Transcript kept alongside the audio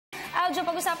Radyo,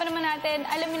 pag-usapan naman natin,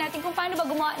 alamin natin kung paano ba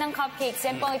gumawa ng cupcakes.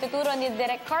 Yan po ang ituturo ni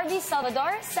Direk Carby,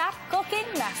 Salvador sa Cooking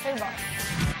Master Boss.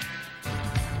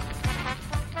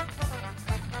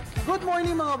 Good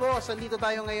morning mga boss! Andito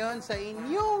tayo ngayon sa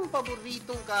inyong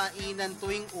paboritong kainan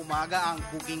tuwing umaga, ang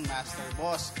Cooking Master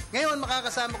Boss. Ngayon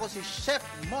makakasama ko si Chef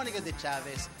Monica de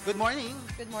Chavez. Good morning!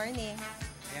 Good morning.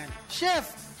 Ayan.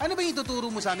 Chef, ano ba yung ituturo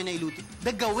mo sa amin na iluto?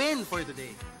 The gawin for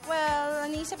today? Well,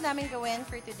 ang naisip namin gawin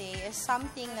for today is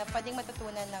something na pwedeng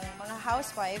matutunan ng mga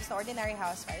housewives, ordinary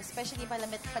housewives, especially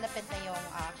palapit na yung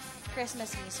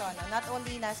Christmas season. Not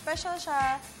only na special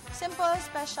siya, simple,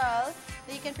 special,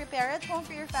 that you can prepare at home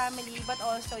for your family, but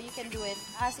also you can do it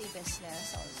as a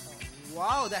business also.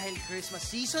 Wow! Dahil Christmas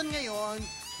season ngayon,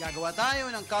 gagawa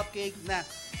tayo ng cupcake na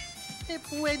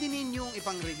pwede ninyong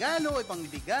ipang-regalo,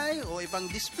 ipang-bigay, o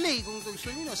ipang-display kung gusto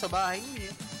niyo sa bahay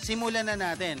niyo. Simulan na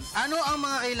natin. Ano ang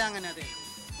mga kailangan natin?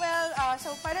 Well,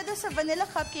 so para doon sa vanilla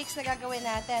cupcakes na gagawin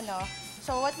natin, no?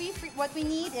 So what we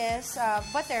need is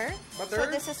butter.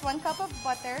 So this is 1 cup of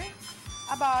butter,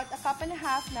 about 1.5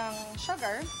 cups ng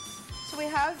sugar. So we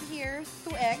have here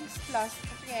 2 eggs plus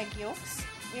 3 egg yolks.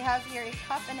 We have here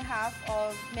 1.5 cups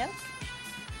of milk,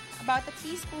 about 1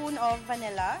 teaspoon of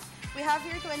vanilla. We have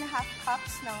here 2.5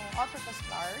 cups ng all-purpose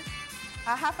flour,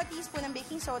 1/2 teaspoon ng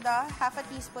baking soda, 1/2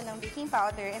 teaspoon ng baking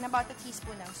powder, and about 1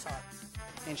 teaspoon ng salt.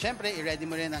 And syempre, i-ready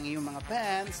mo rin ang iyong mga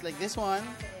pans like this one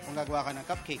kung gagawa ka ng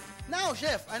cupcake. Now,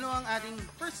 Chef, ano ang ating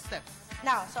first step?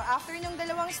 Now, so after yung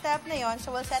dalawang step na yon,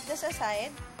 so we'll set this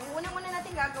aside. Yung unang-una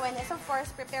natin gagawin is, of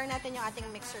course, prepare natin yung ating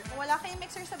mixer. Kung wala kayong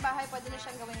mixer sa bahay, pwede na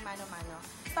siyang gawing mano-mano.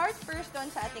 Start first doon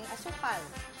sa ating asukal.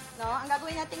 No? Ang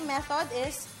gagawin nating method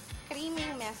is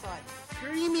creaming method.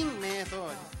 Creaming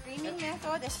method. Creaming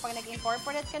method is pag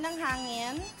nag-incorporate ka ng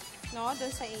hangin, no,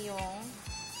 doon sa iyong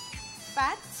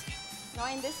fat. No,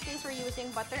 in this case, we're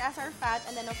using butter as our fat,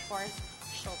 and then of course,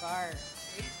 sugar.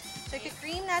 So,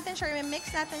 i-cream natin siya,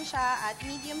 i-mix natin siya at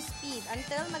medium speed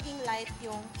until maging light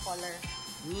yung color.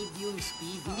 Medium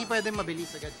speed. Hindi pwedeng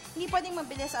mabilis agad. Hindi pwedeng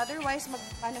mabilis, otherwise,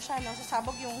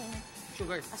 sasabog yung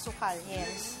sugar. Asukal,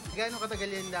 yes. Gaano katagal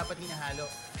yan dapat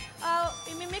hinahalo?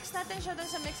 I-mix natin siya doon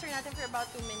sa mixer natin for about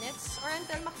 2 minutes or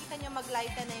until makita nyo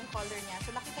mag-lighten na yung color niya.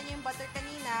 So, nakita nyo yung butter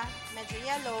kanina, medyo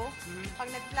yellow. Pag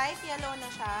nag-light yellow na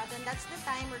siya, then that's the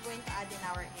time we're going to add in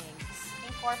our eggs.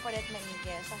 Incorporate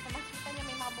maigi. So, kung makita nyo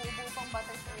may mga buo-buo pang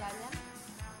butter sa ilalim.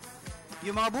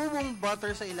 Yung mga buong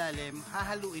butter sa ilalim,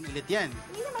 hahaluin ulit yan.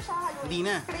 Hindi naman siya haluin. Hindi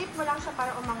na. Scrape mo lang siya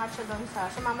para umangat siya doon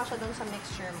sumama siya doon sa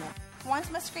mixture mo.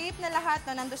 Once ma-scrape na lahat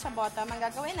na nando sa bottom, ang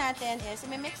gagawin natin is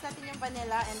i-mix natin yung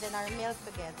vanilla and then our milk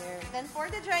together. Then for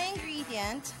the dry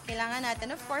ingredient, kailangan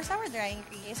natin, of course, our dry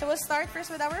ingredient. So we'll start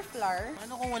first with our flour.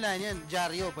 Ano kung wala niyan?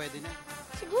 Dyaryo, pwede na.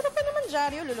 Siguro pa naman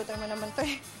dyaryo, lulutuin mo naman to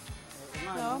eh.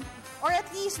 No? Or at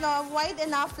least, no, wide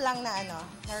enough lang na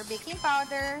our baking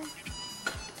powder,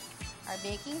 our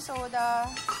baking soda,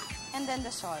 and then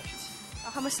the salt.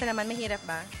 Kamusta naman? Mahirap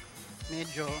ba?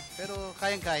 Medyo, pero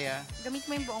kayang-kaya. Gamit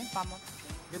mo yung buong pamot.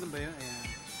 Ganun ba yun? Ayan.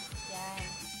 Yan.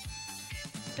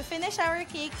 To finish our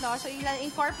cake, no, so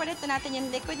incorporate na natin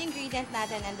yung liquid ingredient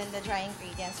natin and then the dry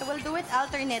ingredient. So we'll do it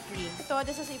alternately. So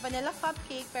this is a vanilla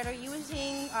cupcake pero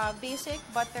using basic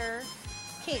butter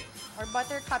cake or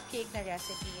butter cupcake na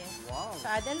recipe. Wow. So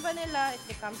add in vanilla, it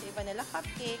becomes a vanilla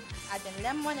cupcake. Add in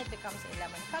lemon, it becomes a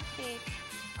lemon cupcake.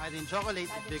 Add in chocolate,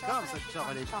 it becomes a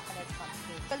chocolate cupcake.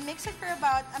 We'll mix it for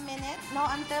about a minute, no,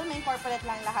 until ma-incorporate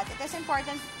lang lahat. It is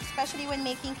important, especially when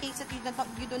making cakes, that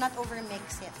you do not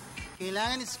overmix it.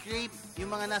 Kailangan scrape yung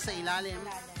mga nasa ilalim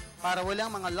para walang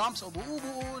mga lumps o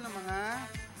buo-buo ng mga,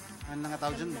 ano nga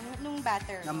tawag dyan? Nung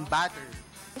batter. Ng batter.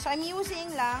 So I'm using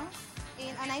lang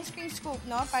an ice cream scoop,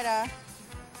 no, para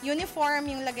uniform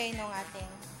yung lagay ng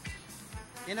ating.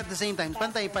 And at the same time,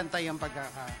 pantay-pantay ang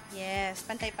pagkaka. Yes,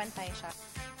 pantay-pantay siya.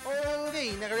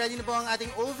 Okay, naka-ready na po ang ating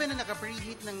oven na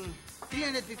naka-preheat ng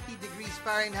 350 degrees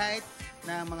Fahrenheit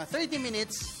na mga 30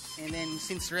 minutes. And then,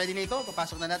 since ready na ito,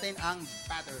 papasok na natin ang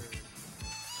batter.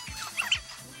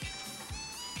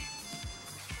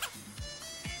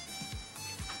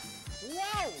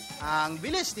 Wow! Ang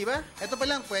bilis, di ba? Ito pa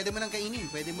lang, pwede mo nang kainin.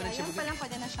 Pwede mo nang siya pa lang,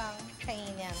 pwede na siyang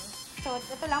kainin. So,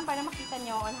 ito lang para makita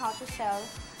nyo on how to sell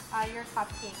your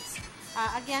cupcakes.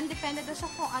 Again, depende doon sa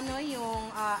kung ano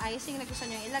yung icing na gusto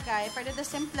nyo ilagay. Pero the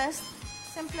simplest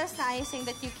na icing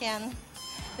that you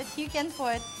can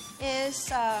put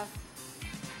is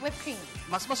whipped cream.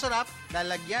 Mas masarap,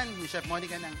 lalagyan ni Chef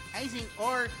Monica ng icing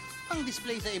or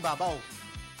pang-display sa ibabaw.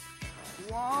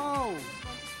 Wow!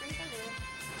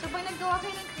 So, pag naggawa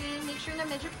kayo ng cream, make sure na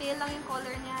medyo pale lang yung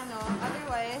color niya, no?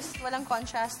 Otherwise, walang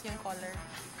contrast yung color.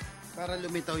 Para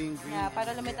lumitaw yung green. Yeah,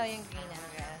 para lumitaw yung green and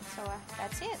red. So,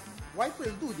 that's it. White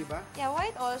will do, di ba? Yeah,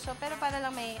 white also, pero para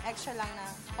lang may extra lang na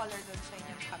color dun sa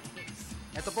inyong cupcakes.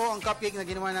 Ito po ang cupcake na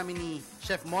ginawa namin ni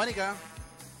Chef Monica.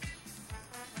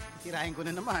 Tirahin ko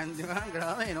na naman, di ba?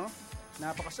 Grabe, no?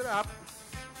 Napakasarap.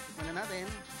 Tikman na natin.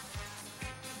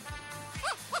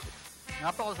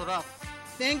 Napakasarap.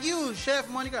 Thank you, Chef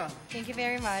Monica. Thank you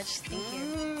very much. Thank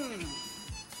you.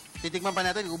 Titikman pa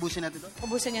natin, ubusin natin ito.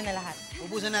 Ubusin nyo na lahat.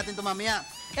 Ubusin natin ito mamaya.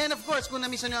 And of course, kung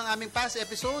na-miss nyo ang aming past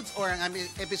episodes or ang aming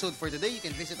episode for today, you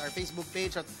can visit our Facebook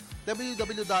page at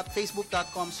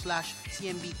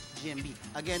www.facebook.com/cmbgmb.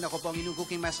 Again, ako po ang inyong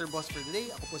Cooking Master Boss for today.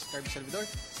 Ako po si Carby Salvador.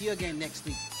 See you again next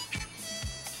week.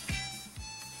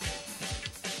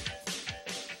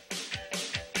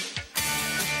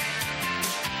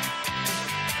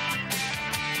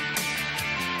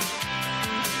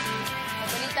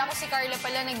 Si Carla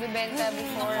pala nagbibenta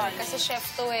before kasi chef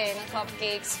to ng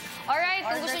cupcakes. Alright,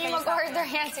 kung gusto niyo mag-order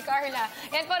yan si Carla.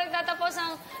 Yan po, nagtatapos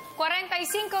ang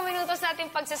 45 minutos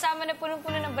natin pagsasama na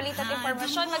punong-puno ng balita at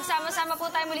informasyon. Magsama-sama po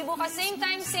tayo muli bukas. Same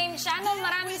time, same channel.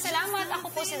 Maraming salamat.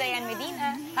 Ako po si Diane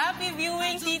Medina. Happy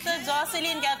viewing, Tito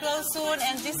Jocelyn. Get well soon.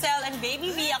 And Giselle and Baby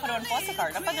V. Ako ron po si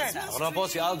Carla Paderna. Ako ron po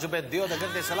si Aljubed Dio.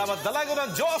 Nagante, salamat. Dalago ng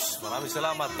Diyos. Maraming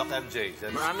salamat, Doc MJ.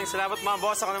 Maraming salamat mga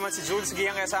boss. Ako naman si Jules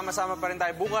Giyang. Kaya sama-sama pa rin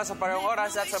tayo bukas sa parehong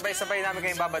oras at sabay-sabay namin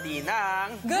kayong babadiin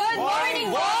ng Good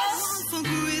Morning, Boss!